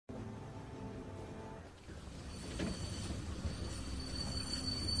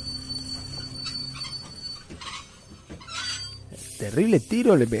terrible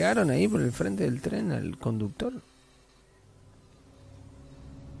tiro le pegaron ahí por el frente del tren al conductor.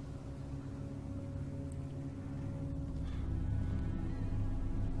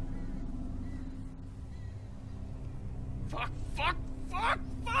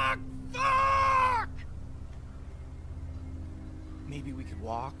 Maybe we could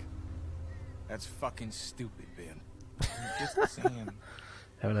walk? That's fucking stupid, Ben. Just saying.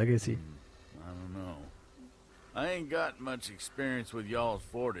 La verdad que sí. I don't know. I ain't got much experience with y'all's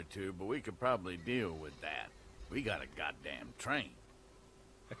fortitude, but we could probably deal with that. We got a goddamn train.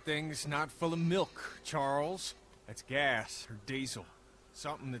 That thing's not full of milk, Charles. That's gas or diesel.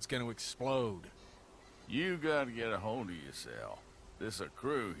 Something that's gonna explode. You gotta get a hold of yourself. There's a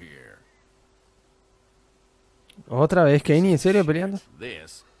crew here. Otra vez, Kenny, ¿en serio peleando?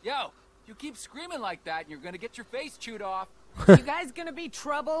 This. Yo, you keep screaming like that and you're gonna get your face chewed off. You guys gonna be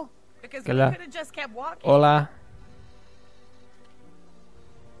trouble? Because we Hola. could have just kept walking. Hola.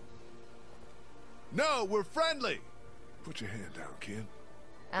 No, we're friendly. Put your hand down, kid.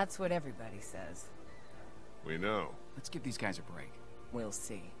 That's what everybody says. We know. Let's give these guys a break. We'll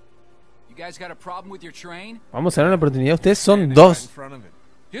see. You guys got a problem with your train? Vamos a dar una oportunidad. Ustedes son Standing dos. right in front of it.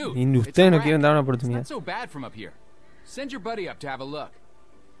 Dude, Y it's ustedes a no wreck. quieren dar una It's oportunidad. not so bad from up here. Send your buddy up to have a look.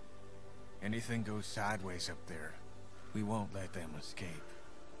 Anything goes sideways up there. We won't let them escape.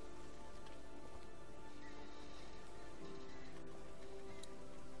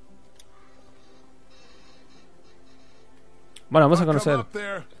 Bueno, vamos a Come conocer. up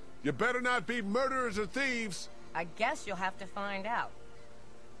there. You better not be murderers or thieves. I guess you'll have to find out.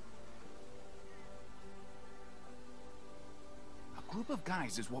 A group of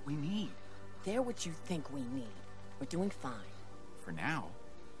guys is what we need. They're what you think we need. We're doing fine. For now.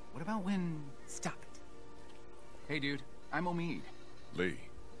 What about when... Stop it. Hey, dude. I'm Omid. Lee,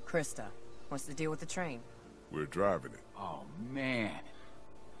 Krista, what's the deal with the train? we're driving it. Oh, man.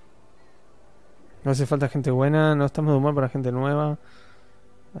 No hace falta gente buena, no estamos de humor para gente nueva.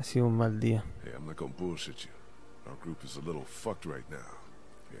 Ha sido un mal día. Hey, I'm not gonna bullshit you. Our group is a little fucked right now.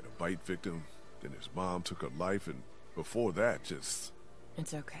 We had a bite victim, then his mom took her life, and before that, just...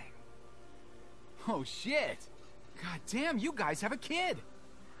 It's okay. Oh, shit. God damn, you guys have a kid.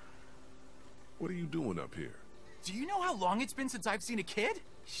 What are you doing up here? Do you know how long it's been since I've seen a kid?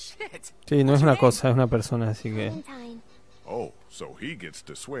 Shit. Sí, no es una cosa, es una persona, así que... Oh, so he gets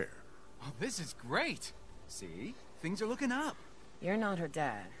to swear. Oh, this is great. See? Things are looking up. You're not her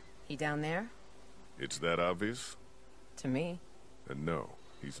dad. He down there? It's that obvious? To me. And no,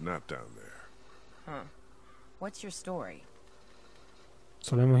 he's not down there. Huh. What's your story?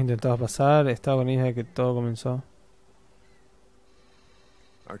 Solo hemos intentado pasar, he estado con ella desde que todo comenzó.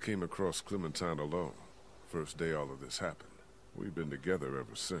 I came across Clementine alone. First day all of this happened. We've been together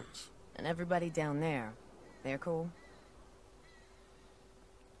ever since. And everybody down there, they're cool?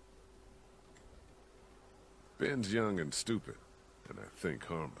 Ben's young and stupid, and I think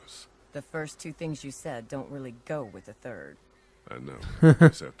harmless. The first two things you said don't really go with the third. I know.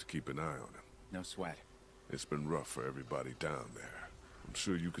 Just have to keep an eye on him. No sweat. It's been rough for everybody down there. I'm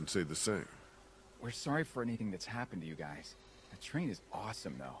sure you can say the same. We're sorry for anything that's happened to you guys. The train is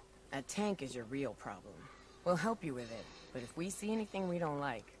awesome, though. That tank is your real problem. We'll help you with it, but if we see anything we don't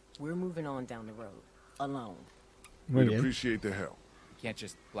like, we're moving on down the road. Alone. Muy We'd bien. appreciate the help. You can't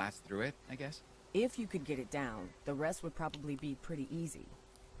just blast through it, I guess? If you could get it down, the rest would probably be pretty easy.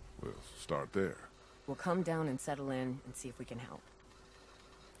 We'll start there. We'll come down and settle in and see if we can help.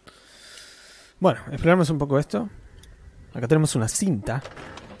 Bueno, exploramos un poco esto. Acá tenemos una cinta.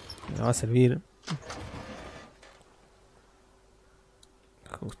 Que nos va a servir.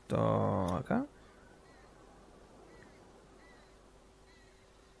 Justo acá.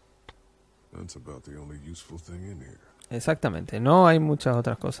 That's about the only useful thing in here. Exactamente. No hay muchas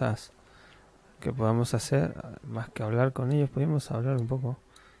otras cosas que podamos hacer. Más que hablar con ellos, podemos hablar un poco.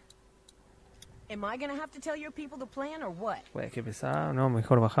 Am I gonna have to tell your people the plan or what? Pues que pesado. No,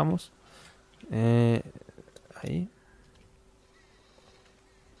 mejor bajamos. Ahí.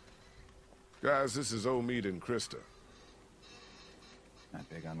 Guys, this is Omid and Krista. Not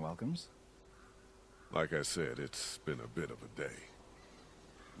big on welcomes. Like I said, it's been a bit of a day.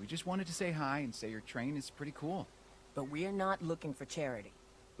 We just wanted to say hi and say your train is pretty cool. But we're not looking for charity.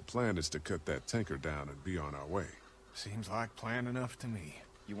 The plan is to cut that tanker down and be on our way. Seems like plan enough to me.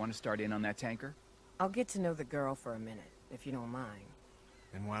 You want to start in on that tanker? I'll get to know the girl for a minute, if you don't mind.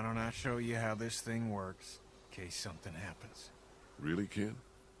 And why don't I show you how this thing works, in case something happens? Really, Ken?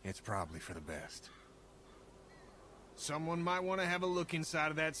 It's probably for the best. Someone might want to have a look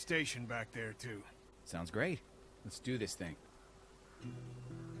inside of that station back there, too. Sounds great. Let's do this thing.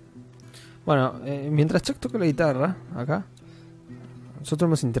 Bueno, mientras Chuck toca la guitarra, acá, nosotros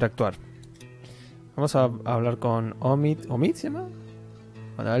vamos a interactuar. Vamos a hablar con Omid. ¿Omid se llama?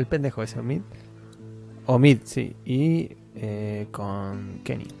 Bueno, el pendejo ese, Omid. Omid, sí. Y con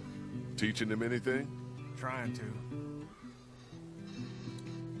Kenny. Teaching him anything? Trying to.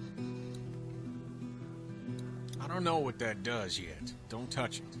 I don't know what that does yet. Don't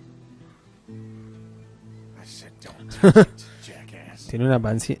touch it. I said don't touch it, jackass. Tiene una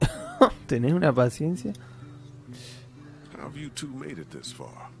paciencia. ¿Tenés una paciencia? How have you two made it this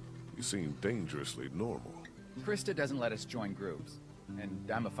far? You seem dangerously normal. Krista doesn't let us join groups, and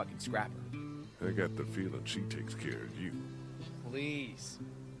I'm a fucking scrapper. I got the feeling she takes care of you. Please.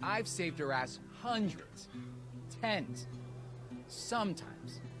 I've saved her ass hundreds. Tens.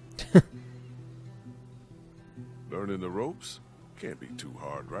 Sometimes. Learning the ropes? Can't be too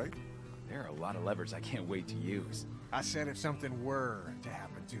hard, right? There are a lot of levers I can't wait to use. I said if something were to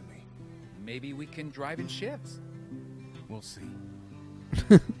happen to me, Maybe we can drive in shifts. we'll see.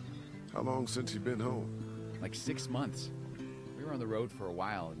 How long since you been home? Like 6 months. We were on the road for a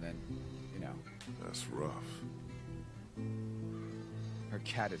while, and then, you know, That's rough. her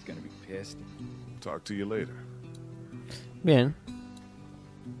cat is gonna be pissed. Talk to you later. Bien.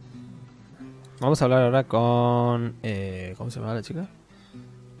 Vamos a hablar ahora con... ¿cómo se llama la chica?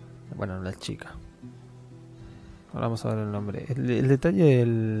 Bueno, la chica. Ahora vamos a ver el nombre. El detalle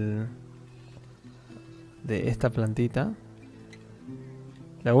de esta plantita.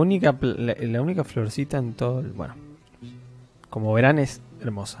 La única florcita en todo el... Bueno. Como verán es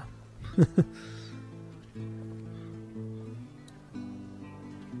hermosa.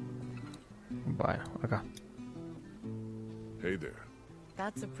 Bueno, acá. Hey there.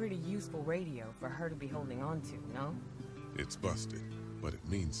 That's a pretty useful radio for her to be holding on to, no? It's busted, but it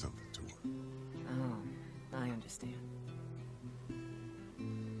means something to her. Oh, I understand.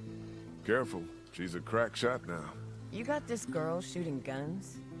 Careful. She's a crack shot now. You got this girl shooting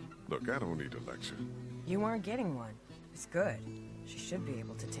guns? Look, I don't need a lecture. You weren't getting one. It's good. She should be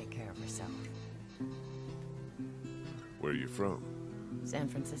able to take care of herself. Where you from? San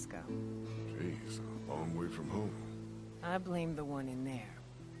Francisco. Jeez, a long way from home. I blame the one in there.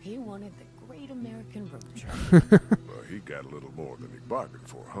 He wanted the great American road trip. Well, he got a little more than he bargained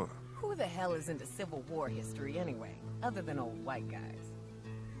for, huh? Who the hell is into Civil War history anyway, other than old white guys?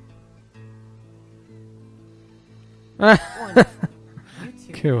 Wonderful. You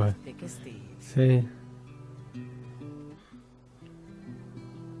two Qué are bueno. thick as thieves. Sí.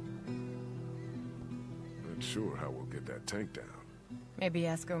 Not sure how we'll get that tank down. Maybe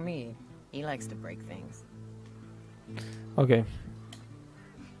ask Omid. He likes to break things. Ok.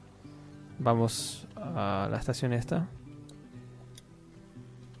 Vamos a la estación esta.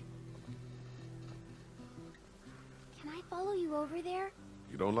 Can I follow you over there?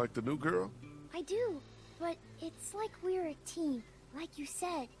 You don't like the new girl? I do, but it's like we're a team, like you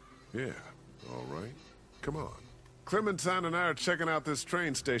said. Yeah, all right. Come on. Clementine and I are checking out this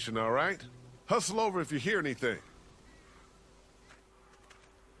train station, all right? Hustle over if you hear anything.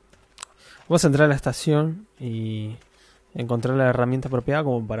 Vamos a entrar a la estación y encontrar la herramienta apropiada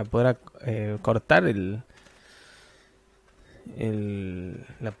como para poder cortar la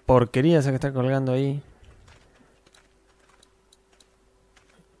porquería esa que está colgando ahí.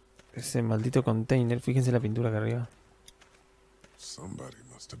 Ese maldito container. Fíjense la pintura que arriba. Somebody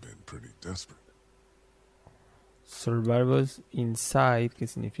must have been pretty desperate. Survivors inside, que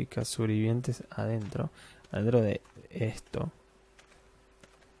significa sobrevivientes adentro. Adentro de esto.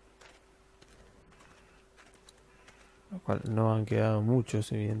 Lo cual no han quedado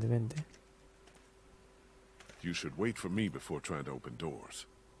muchos, evidentemente. You should wait for me before trying to open doors.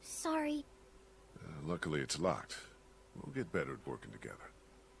 Sorry. Luckily, it's locked. We'll get better at working together.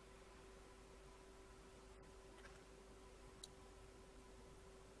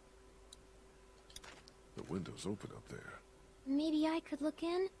 The window's open up there. Maybe I could look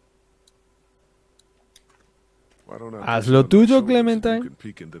in? Why don't I Haz put you lo on my tuyo, shoulders and Clementine. You can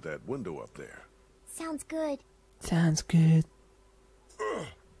peek into that window up there. Sounds good. Sounds good.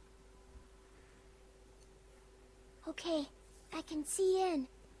 Okay, I can see in.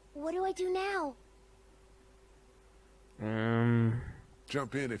 What do I do now?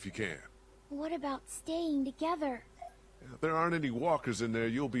 Jump in if you can. What about staying together? If there aren't any walkers in there,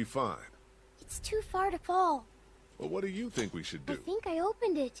 you'll be fine. It's too far to fall. Well, what do you think we should I do? think I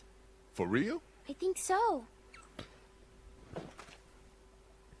opened it. For real? I think so.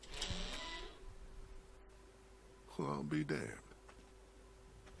 Well, I'll be damned.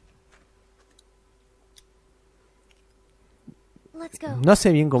 Let's go. No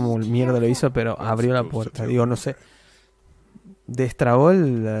sé bien cómo mierda lo hizo, pero abrió la puerta. Digo, no sé. Destrabó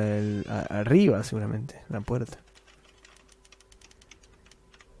arriba, seguramente, la puerta.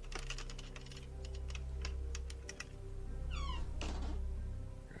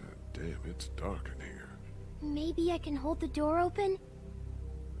 Damn, it's dark in here. Maybe I can hold the door open?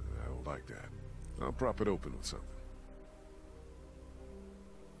 I don't like that. I'll prop it open with something.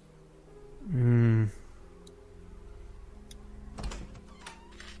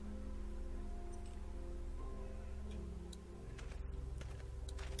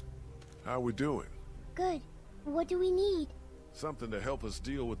 How we doing? Good. What do we need? Something to help us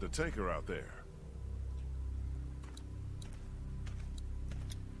deal with the tanker out there.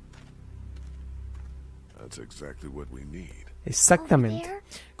 That's exactly what we need. Exactamente.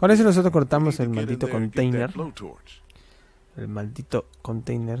 Con eso nosotros cortamos el We need to maldito get in there and get container. that blowtorch. El maldito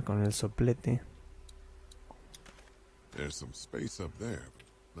container con el soplete. There's some space up there,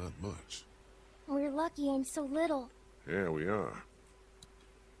 but not much. We're lucky I'm so little. Yeah, we are.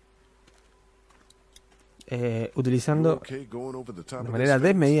 Utilizando Okay, going over the top de of manera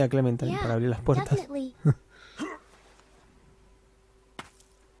this fence? desmedida Clementine Yeah, para abrir las puertas. definitely.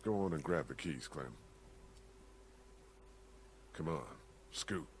 Go on and grab the keys, Clem. Come on,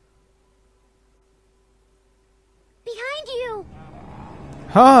 scoot. Behind you!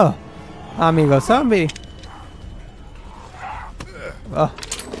 ¡Oh! Amigo zombie. Oh.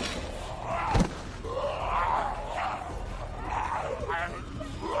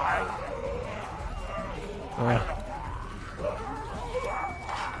 Bueno.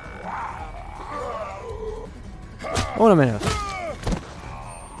 Uno menos.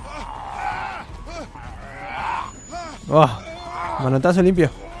 Oh. Manotazo limpio.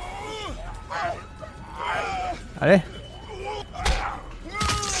 Vale.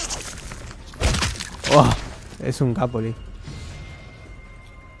 Oh. Es un capoli.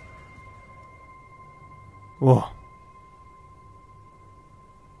 Oh.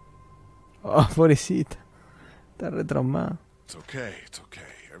 Oh, pobrecita. Está re traumada. It's okay, it's okay.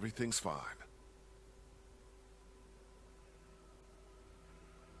 Everything's fine.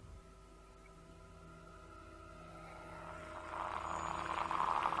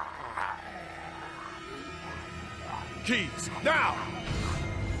 Keys, now!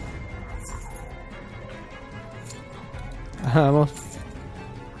 Vamos.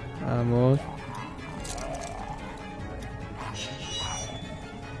 Vamos.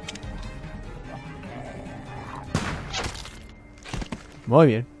 Muy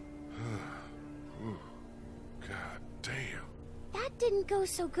bien. God damn. That didn't go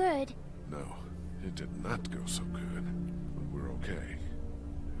so good. No, it did not go so good. But we're okay.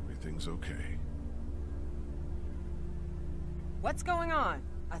 Everything's okay. What's going on?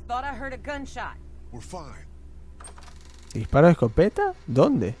 I thought I heard a gunshot. We're fine. ¿Disparo de escopeta?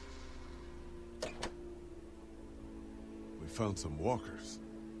 ¿Dónde? We found some walkers.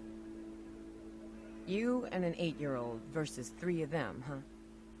 You and an 8-year-old versus 3 of them, huh?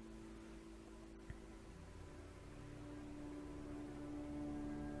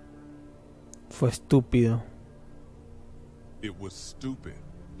 Fue estúpido. It was stupid.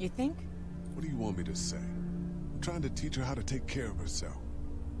 You think? What do you want me to say? I'm trying to teach her how to take care of herself.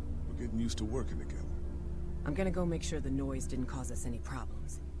 We're getting used to working together. I'm gonna go make sure the noise didn't cause us any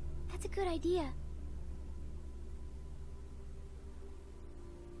problems. That's a good idea.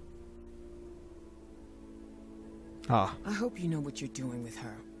 Ah. I hope you know what you're doing with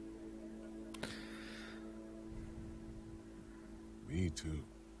her. Me too.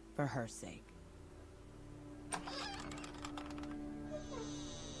 For her sake.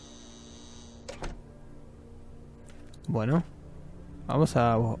 Bueno. Vamos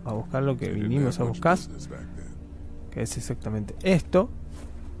a buscar lo que They didn't vinimos a have much buscar. business back then. Que es exactamente esto.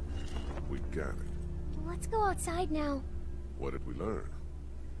 We got it. Let's go outside now. What did we learn?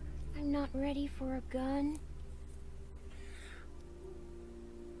 I'm not ready for a gun.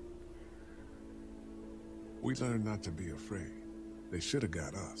 We learned not to be afraid. They should have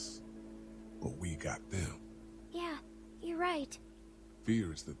got us. But we got them. Yeah, you're right.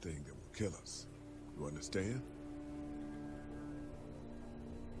 Fear is the thing that will kill us. You understand?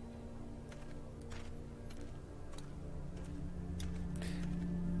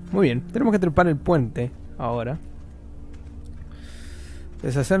 Muy bien. Tenemos que trepar el puente ahora.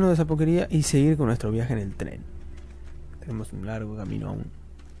 Deshacernos de esa porquería y seguir con nuestro viaje en el tren. Tenemos un largo camino aún.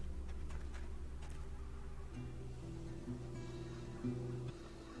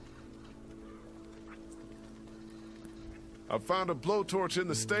 I found a blowtorch in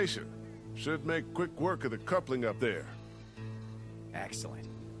the station. Should make quick work of the coupling up there. Excellent.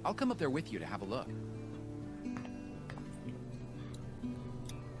 I'll come up there with you to have a look.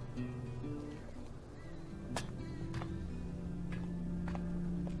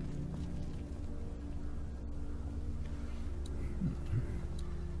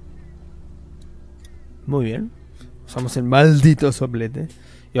 Muy bien. Usamos el maldito soplete.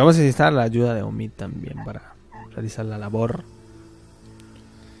 Y vamos a necesitar la ayuda de Omid también para realizar la labor.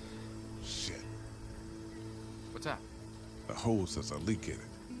 Shit. What's that? The hose has a leak in it.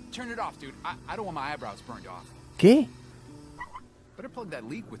 Turn it off, dude. I don't want my eyebrows burned off. ¿Qué? Better plug that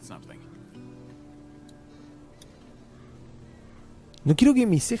leak with something. No quiero que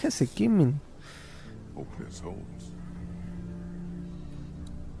mis cejas se quemen. Open his hose.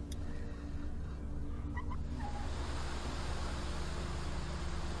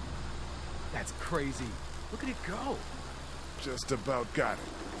 That's crazy. Look at it go. Just about got it.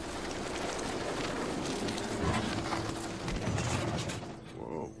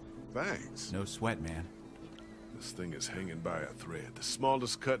 Whoa, thanks. No sweat, man. This thing is hanging by a thread. The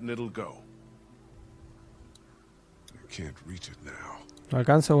smallest cut and it'll go. I can't reach it now. No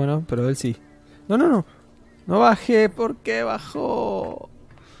alcanzo, bueno, pero él sí. No, no, no. No bajé. ¿Por qué bajó?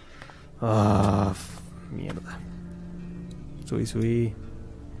 Ah, mierda. Subí, subí.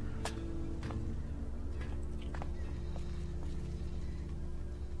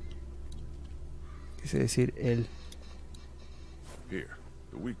 Quise decir él. Here,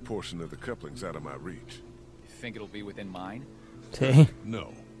 the weak portion of the coupling's out of my reach. You think it'll be within mine? Sí.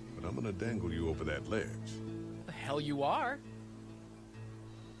 No, but I'm gonna dangle you over that ledge. The hell you are?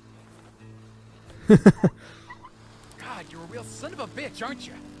 God, you're a real son of a bitch, aren't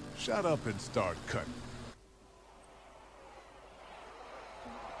you? Shut up and start cutting.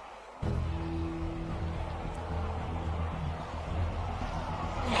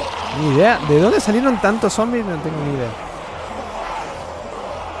 Ni idea. ¿De dónde salieron tantos zombies? No tengo ni idea.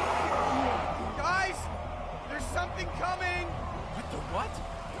 Guys, there's something coming. What the what?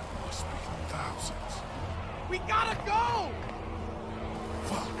 Must be thousands. We gotta go.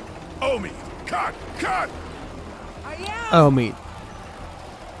 Fuck. Omi! Cut! Cut! I am. Oh, me.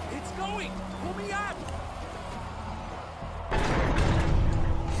 It's going. Pull me up.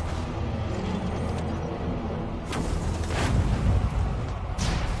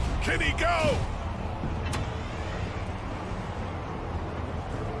 Can he go?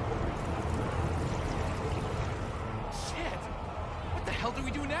 Shit. What the hell do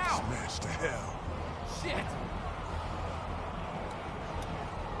we do now? Smash to hell. Shit.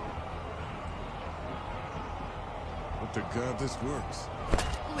 What the god this works?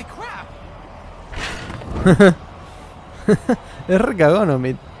 Holy crap. Es recagón,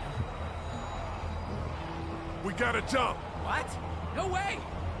 Omid. We gotta jump. What? No way.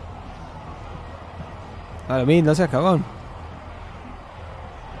 Ahora, Omid, no seas cagón.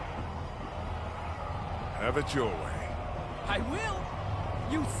 Have it your way. I will.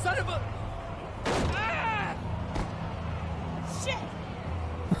 You son of a... Ah! Shit.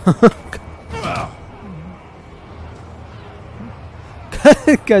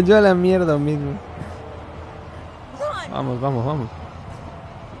 Cayó a la mierda mismo. Vamos, vamos, vamos.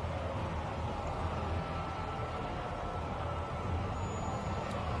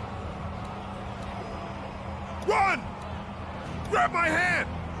 Run! Grab my hand!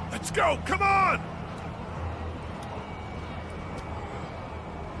 Let's go! Come on!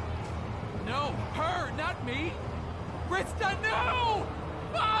 No, her, not me. Krista, no!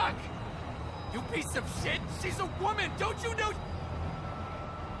 Fuck! You piece of shit! She's a woman! Don't you know?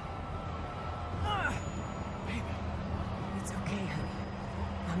 Baby. It's okay, honey.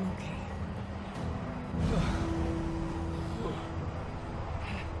 I'm okay.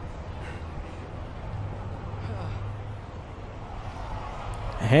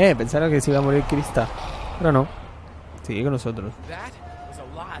 Pensaron que se iba a morir Krista. Pero no. Sigue con nosotros. That was a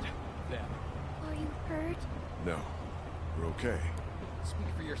lot of them. Are you hurt? No. We're okay. Speak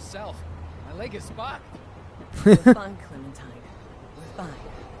for yourself. My leg is fucked. We're fine, Clementine. We're fine.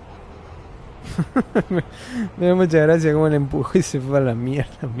 Me da mucha gracia cómo le empujó y se fue a la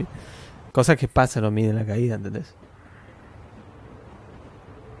mierda. Cosas que pasan, Omid, en la caída, ¿entendés?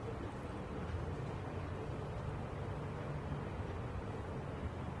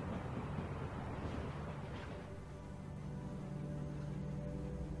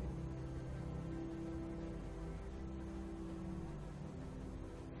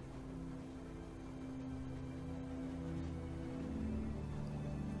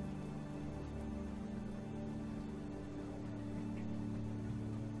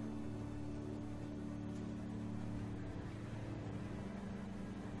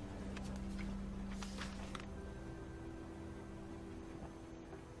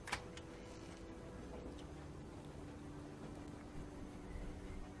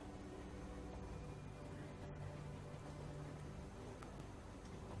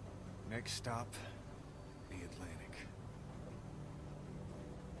 Next stop, the Atlantic.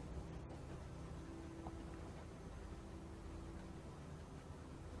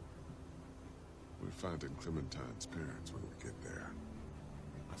 finding Clementine's parents when we get there.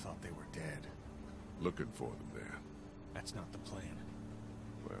 I thought they were dead. Looking for them then. That's not the plan.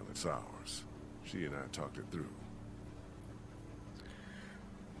 Well, it's ours. She and I talked it through.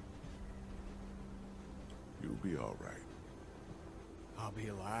 You'll be all right. I'll be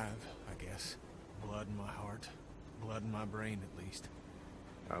alive, I guess. Blood in my heart. Blood in my brain, at least.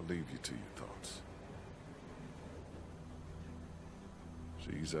 I'll leave you to your thoughts.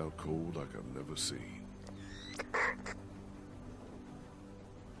 She's out cold like I've never seen.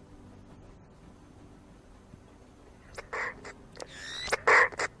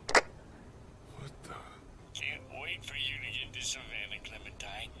 What the? Can't wait for you to get to Savannah,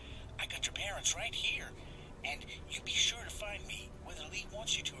 Clementine. I got your parents right here. And you be sure to find me, whether Lee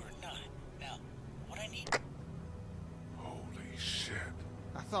wants you to or not. Now, what I need... Holy shit.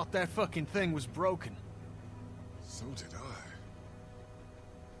 I thought that fucking thing was broken. So did I.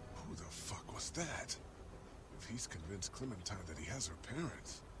 Who the fuck was that? If he's convinced Clementine that he has her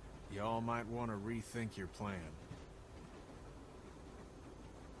parents. Y'all might want to rethink your plan.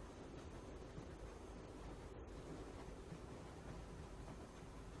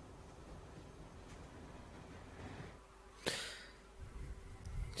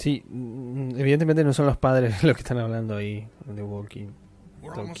 Sí, evidentemente no son los padres los que están hablando ahí de walkie.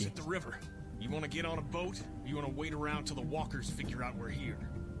 We're almost at the river. You want to get on a boat? Or you want to wait around till the walkers figure out we're here?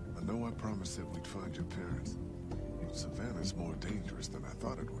 I know I promised that we'd find your parents. But Savannah's more dangerous than I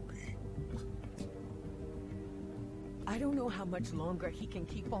thought it would be. I don't know how much longer he can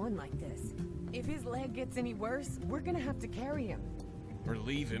keep on like this. If his leg gets any worse, we're gonna have to carry him. Or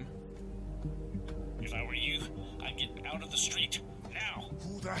leave him. If I were you, I'd get out of the street. Now!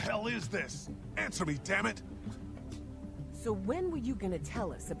 Who the hell is this? Answer me, damn it! So when were you gonna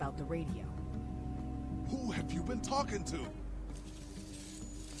tell us about the radio? Who have you been talking to?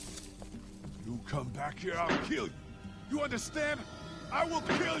 You come back here, I'll kill you. You understand? I will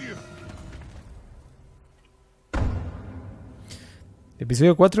kill you.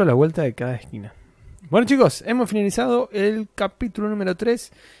 Episodio 4, la vuelta de cada esquina. Bueno chicos, hemos finalizado el capítulo número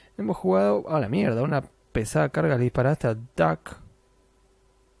 3. Hemos jugado a la mierda, una pesada carga. Le disparaste a Duck.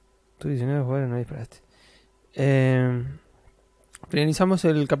 Tú 19 jugadores no disparaste. Finalizamos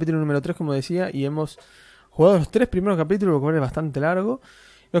el capítulo número 3, como decía, y hemos jugado los 3 primeros capítulos, lo cual es bastante largo.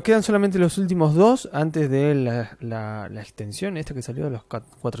 Nos quedan solamente los últimos 2 antes de la extensión esta que salió de los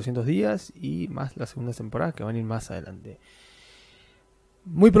 400 días y más la segunda temporada que van a ir más adelante.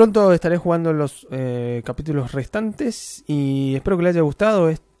 Muy pronto estaré jugando los capítulos restantes y espero que les haya gustado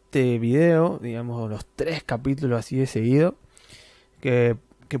este video, digamos los 3 capítulos así de seguido, que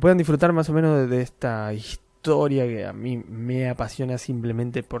puedan disfrutar más o menos de esta historia que a mí me apasiona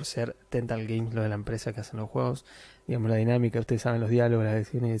simplemente por ser Telltale Games, lo de la empresa que hacen los juegos, digamos la dinámica, ustedes saben los diálogos, las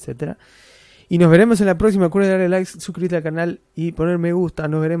decisiones, etcétera. Y nos veremos en la próxima. Recuerden darle like, suscribirte al canal y poner me gusta.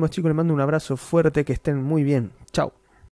 Nos veremos chicos, les mando un abrazo fuerte, que estén muy bien. Chao.